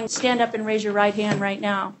testifying stand up and raise your right hand right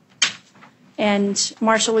now? And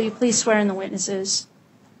Marshall, will you please swear in the witnesses?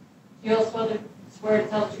 You also swear to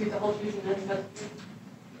tell the truth, the whole truth, and nothing but the truth.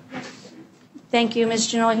 Thank you, Ms.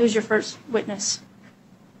 Giannoli. Who's your first witness?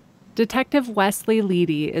 Detective Wesley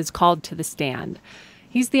Leedy is called to the stand.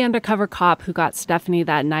 He's the undercover cop who got Stephanie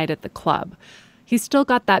that night at the club. He's still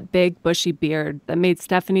got that big, bushy beard that made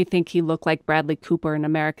Stephanie think he looked like Bradley Cooper in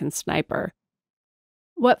American Sniper.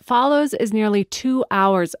 What follows is nearly 2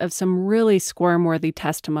 hours of some really squirm-worthy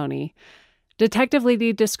testimony. Detective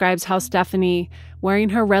Leedy describes how Stephanie, wearing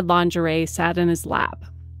her red lingerie, sat in his lap.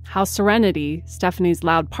 How Serenity, Stephanie's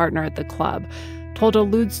loud partner at the club, told a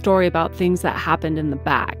lewd story about things that happened in the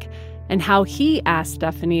back, and how he asked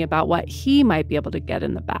Stephanie about what he might be able to get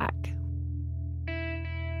in the back.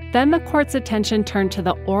 Then the court's attention turned to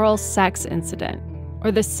the oral sex incident,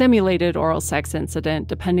 or the simulated oral sex incident,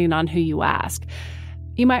 depending on who you ask.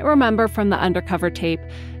 You might remember from the undercover tape,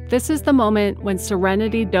 this is the moment when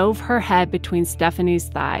Serenity dove her head between Stephanie's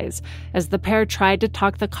thighs as the pair tried to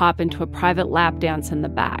talk the cop into a private lap dance in the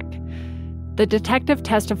back. The detective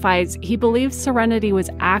testifies he believes Serenity was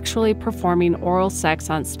actually performing oral sex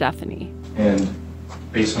on Stephanie. And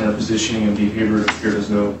based on her positioning and behavior, it appeared as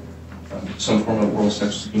though some form of oral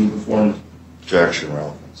sex was being performed. Objection,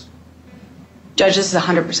 relevance. Judge, this is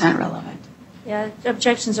 100% relevant. Yeah,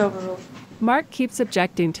 objection's overruled. Mark keeps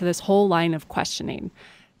objecting to this whole line of questioning.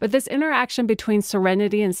 But this interaction between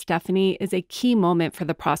Serenity and Stephanie is a key moment for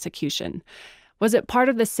the prosecution. Was it part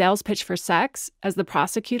of the sales pitch for sex, as the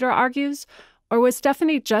prosecutor argues, or was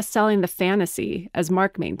Stephanie just selling the fantasy, as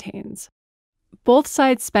Mark maintains? Both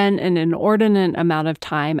sides spend an inordinate amount of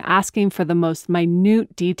time asking for the most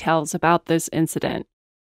minute details about this incident.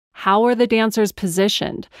 How were the dancers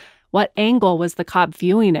positioned? What angle was the cop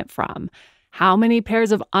viewing it from? How many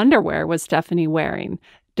pairs of underwear was Stephanie wearing?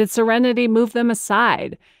 Did Serenity move them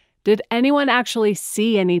aside? Did anyone actually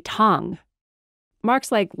see any tongue?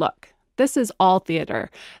 Mark's like, look, this is all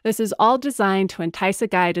theater. This is all designed to entice a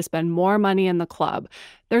guy to spend more money in the club.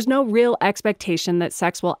 There's no real expectation that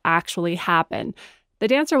sex will actually happen. The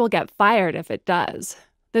dancer will get fired if it does.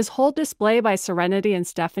 This whole display by Serenity and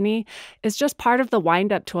Stephanie is just part of the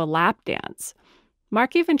wind-up to a lap dance.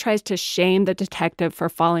 Mark even tries to shame the detective for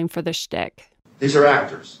falling for the shtick. These are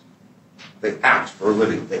actors. They act for a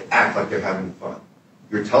living. They act like they're having fun.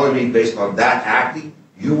 You're telling me based on that acting,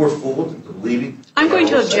 you were fooled into believing... I'm going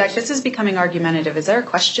to object. This is becoming argumentative. Is there a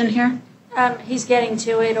question here? He's getting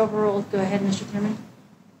to it. Overruled. Go ahead, Mr. Thurman.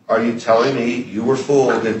 Are you telling me you were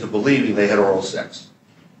fooled into believing they had oral sex?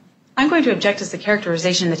 I'm going to object as the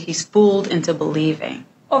characterization that he's fooled into believing.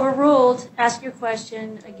 Overruled. Ask your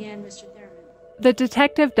question again, Mr. Thurman. The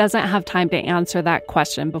detective doesn't have time to answer that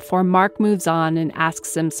question before Mark moves on and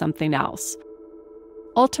asks him something else.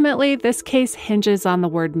 Ultimately, this case hinges on the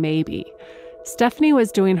word maybe. Stephanie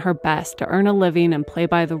was doing her best to earn a living and play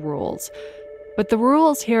by the rules. But the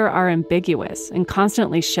rules here are ambiguous and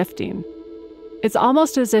constantly shifting. It's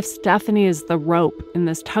almost as if Stephanie is the rope in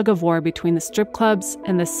this tug-of-war between the strip clubs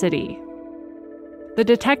and the city. The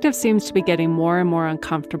detective seems to be getting more and more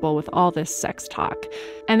uncomfortable with all this sex talk.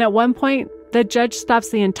 And at one point, the judge stops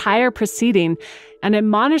the entire proceeding and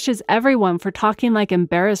admonishes everyone for talking like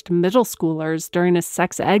embarrassed middle schoolers during a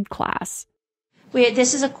sex ed class.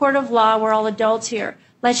 This is a court of law. We're all adults here.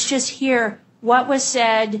 Let's just hear what was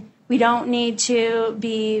said. We don't need to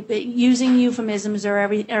be using euphemisms or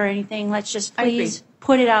anything. Let's just please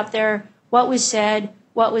put it out there. What was said,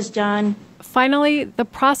 what was done. Finally, the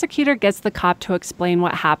prosecutor gets the cop to explain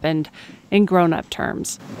what happened in grown-up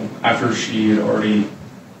terms. After she had already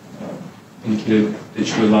indicated that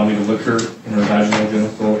she would allow me to lick her in her vaginal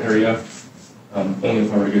genital area, only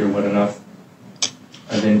if I were to get her wet enough,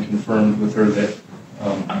 I then confirmed with her that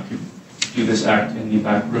I could do this act in the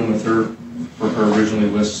back room with her for her originally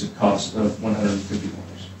listed cost of $150.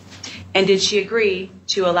 And did she agree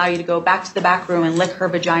to allow you to go back to the back room and lick her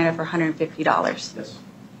vagina for $150? Yes.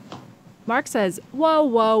 Mark says,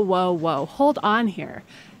 whoa, hold on here.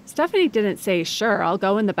 Stephanie didn't say, sure, I'll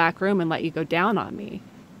go in the back room and let you go down on me.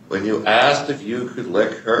 When you asked if you could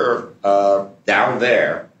lick her down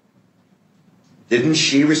there, didn't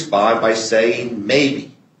she respond by saying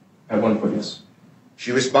maybe? At one point, yes.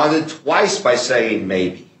 She responded twice by saying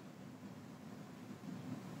maybe.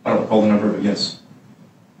 I don't recall the number, but yes.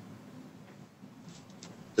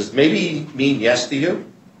 Does maybe mean yes to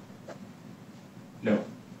you? No.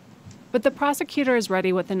 But the prosecutor is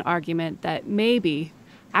ready with an argument that maybe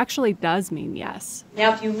actually does mean yes.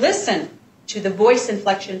 Now, if you listen to the voice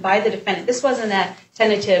inflection by the defendant, this wasn't a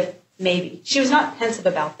tentative maybe. She was not pensive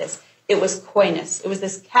about this. It was coyness. It was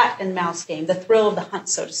this cat and mouse game, the thrill of the hunt,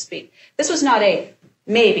 so to speak. This was not a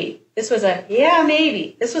maybe. This was a yeah,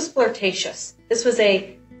 maybe. This was flirtatious. This was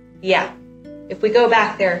a yeah. If we go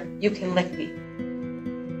back there, you can lick me.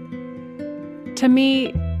 To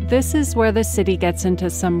me, this is where the city gets into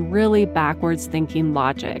some really backwards thinking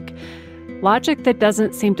logic. Logic that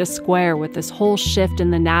doesn't seem to square with this whole shift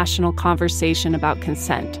in the national conversation about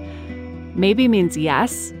consent. Maybe means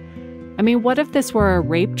yes. I mean, what if this were a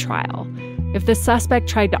rape trial? If the suspect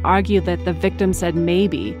tried to argue that the victim said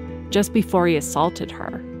maybe just before he assaulted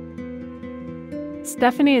her?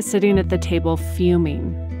 Stephanie is sitting at the table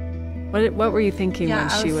fuming. What were you thinking when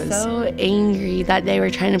she was... I was so angry that they were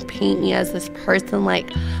trying to paint me as this person,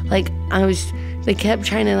 they kept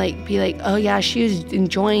trying to be like, oh yeah, she was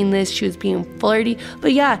enjoying this, she was being flirty.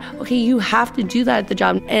 But yeah, okay, you have to do that at the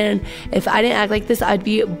job. And if I didn't act like this, I'd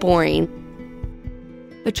be boring.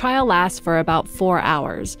 The trial lasts for about 4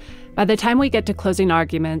 hours. By the time we get to closing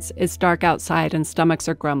arguments, it's dark outside and stomachs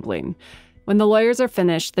are grumbling. When the lawyers are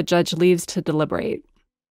finished, the judge leaves to deliberate.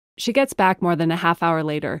 She gets back more than a half hour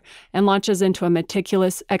later and launches into a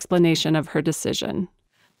meticulous explanation of her decision.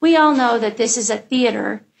 We all know that this is a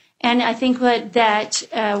theater, and I think that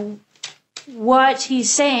what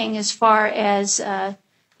he's saying as far as, the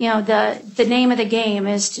name of the game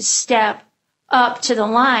is to step up to the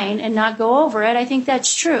line and not go over it. I think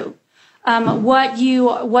that's true.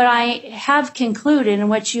 What I have concluded and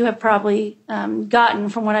what you have probably gotten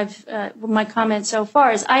from what my comments so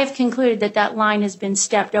far is I have concluded that line has been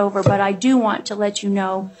stepped over, but I do want to let you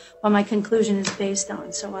know what my conclusion is based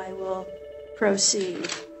on, so I will proceed.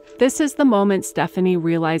 This is the moment Stephanie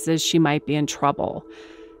realizes she might be in trouble.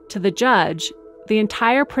 To the judge, the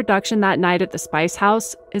entire production that night at the Spice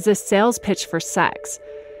House is a sales pitch for sex.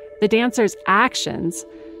 The dancers' actions,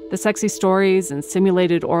 the sexy stories and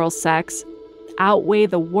simulated oral sex, outweigh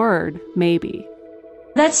the word maybe.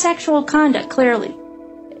 That's sexual conduct, clearly.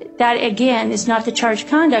 that, again, is not the charged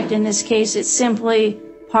conduct in this case. It's simply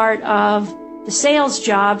part of the sales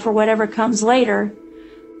job for whatever comes later.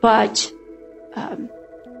 But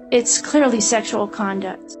it's clearly sexual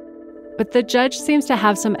conduct. But the judge seems to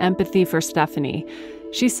have some empathy for Stephanie.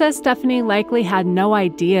 She says Stephanie likely had no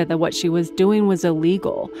idea that what she was doing was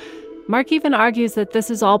illegal. Mark even argues that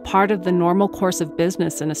this is all part of the normal course of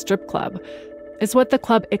business in a strip club. It's what the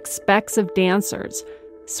club expects of dancers.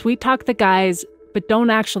 Sweet talk the guys, but don't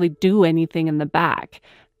actually do anything in the back.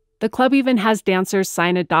 The club even has dancers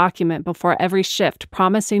sign a document before every shift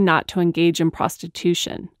promising not to engage in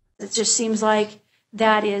prostitution. It just seems like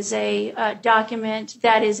that is a document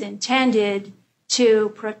that is intended to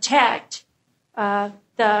protect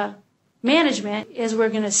the management. As we're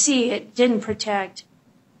going to see, it didn't protect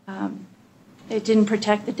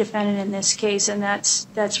the defendant in this case, and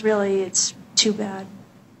that's really, it's too bad.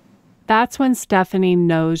 That's when Stephanie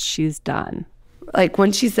knows she's done. Like,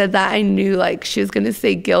 when she said that, I knew, like, she was going to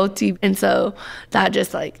say guilty. And so that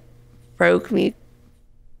just, like, broke me.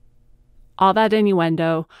 All that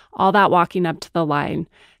innuendo, all that walking up to the line.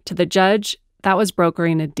 To the judge, that was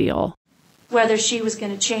brokering a deal. Whether she was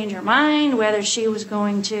going to change her mind, whether she was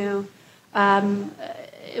going to,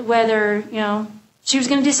 whether, she was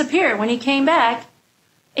going to disappear when he came back,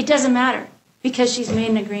 it doesn't matter because she's made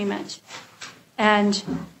an agreement. And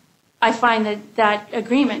I find that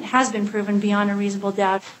agreement has been proven beyond a reasonable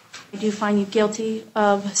doubt. I do find you guilty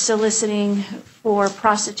of soliciting for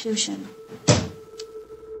prostitution.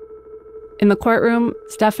 In the courtroom,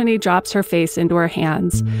 Stephanie drops her face into her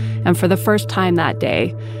hands and for the first time that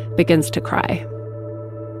day, begins to cry.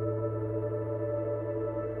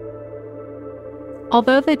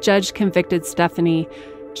 Although the judge convicted Stephanie,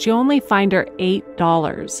 she only fined her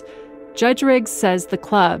 $8. Judge Riggs says the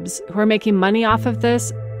clubs, who are making money off of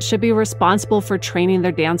this, should be responsible for training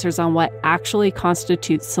their dancers on what actually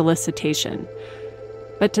constitutes solicitation.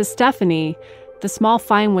 But to Stephanie, the small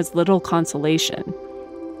fine was little consolation.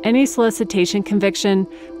 Any solicitation conviction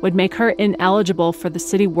would make her ineligible for the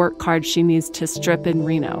city work card she needs to strip in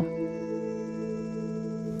Reno.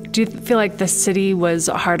 Do you feel like the city was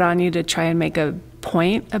hard on you to try and make a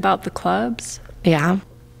point about the clubs? Yeah.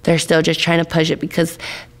 They're still just trying to push it because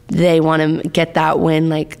they want to get that win.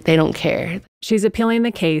 Like, they don't care. She's appealing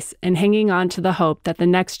the case and hanging on to the hope that the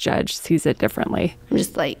next judge sees it differently. I'm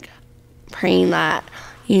just, like, praying that,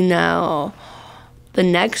 the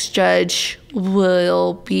next judge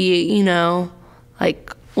will be,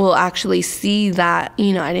 will actually see that,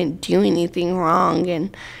 I didn't do anything wrong.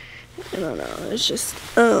 And I don't know, it's just,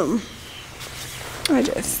 I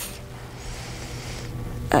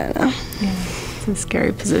don't know. Yeah, it's a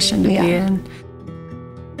scary position to be in.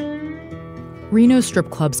 Reno strip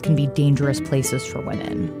clubs can be dangerous places for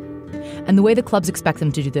women. And the way the clubs expect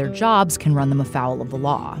them to do their jobs can run them afoul of the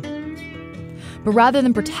law. But rather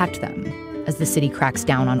than protect them, as the city cracks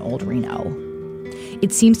down on old Reno,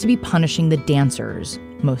 it seems to be punishing the dancers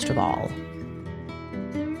most of all.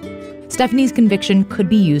 Stephanie's conviction could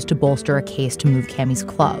be used to bolster a case to move Kamy's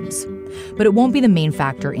clubs, but it won't be the main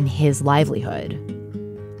factor in his livelihood.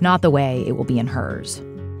 Not the way it will be in hers.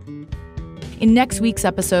 In next week's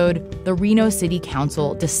episode, the Reno City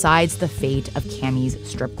Council decides the fate of Kamy's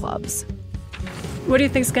strip clubs. What do you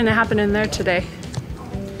think's going to happen in there today?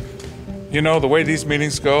 The way these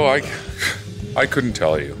meetings go, I couldn't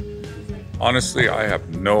tell you. Honestly, I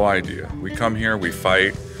have no idea. We come here, we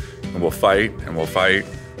fight, and we'll fight, and we'll fight.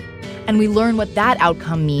 And we learn what that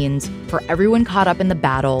outcome means for everyone caught up in the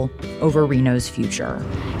battle over Reno's future.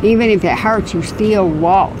 Even if it hurts, you still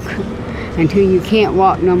walk until you can't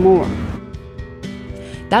walk no more.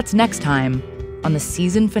 That's next time on the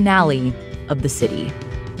season finale of The City.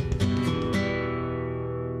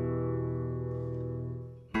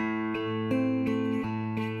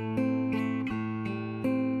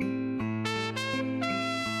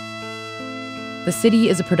 The City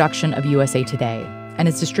is a production of USA Today and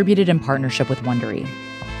is distributed in partnership with Wondery.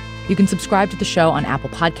 You can subscribe to the show on Apple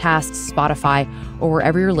Podcasts, Spotify, or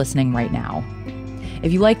wherever you're listening right now.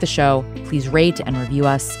 If you like the show, please rate and review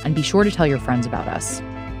us, and be sure to tell your friends about us.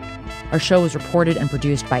 Our show was reported and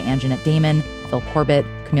produced by Anjanette Damon, Phil Corbett,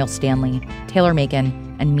 Camille Stanley, Taylor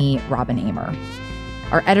Macon, and me, Robin Amer.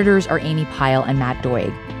 Our editors are Amy Pyle and Matt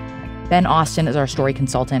Doig. Ben Austin is our story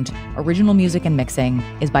consultant. Original music and mixing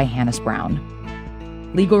is by Hannes Brown.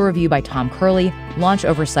 Legal review by Tom Curley. Launch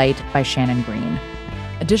oversight by Shannon Green.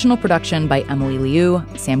 Additional production by Emily Liu,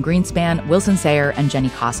 Sam Greenspan, Wilson Sayer, and Jenny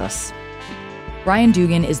Casas. Brian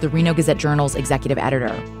Dugan is the Reno Gazette-Journal's executive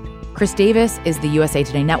editor. Chris Davis is the USA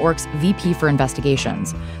Today Network's VP for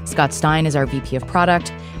Investigations. Scott Stein is our VP of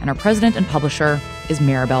Product, and our president and publisher is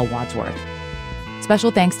Maribel Wadsworth. Special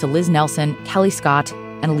thanks to Liz Nelson, Kelly Scott,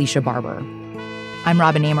 and Alicia Barber. I'm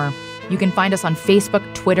Robin Amer. You can find us on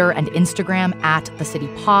Facebook, Twitter, and Instagram at The City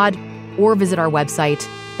Pod, or visit our website.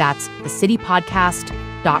 That's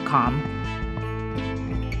thecitypodcast.com.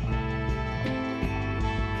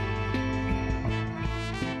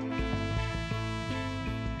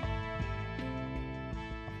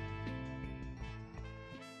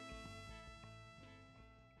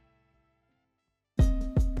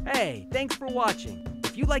 Hey, thanks for watching.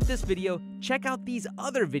 If you like this video, check out these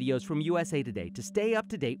other videos from USA Today to stay up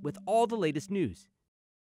to date with all the latest news.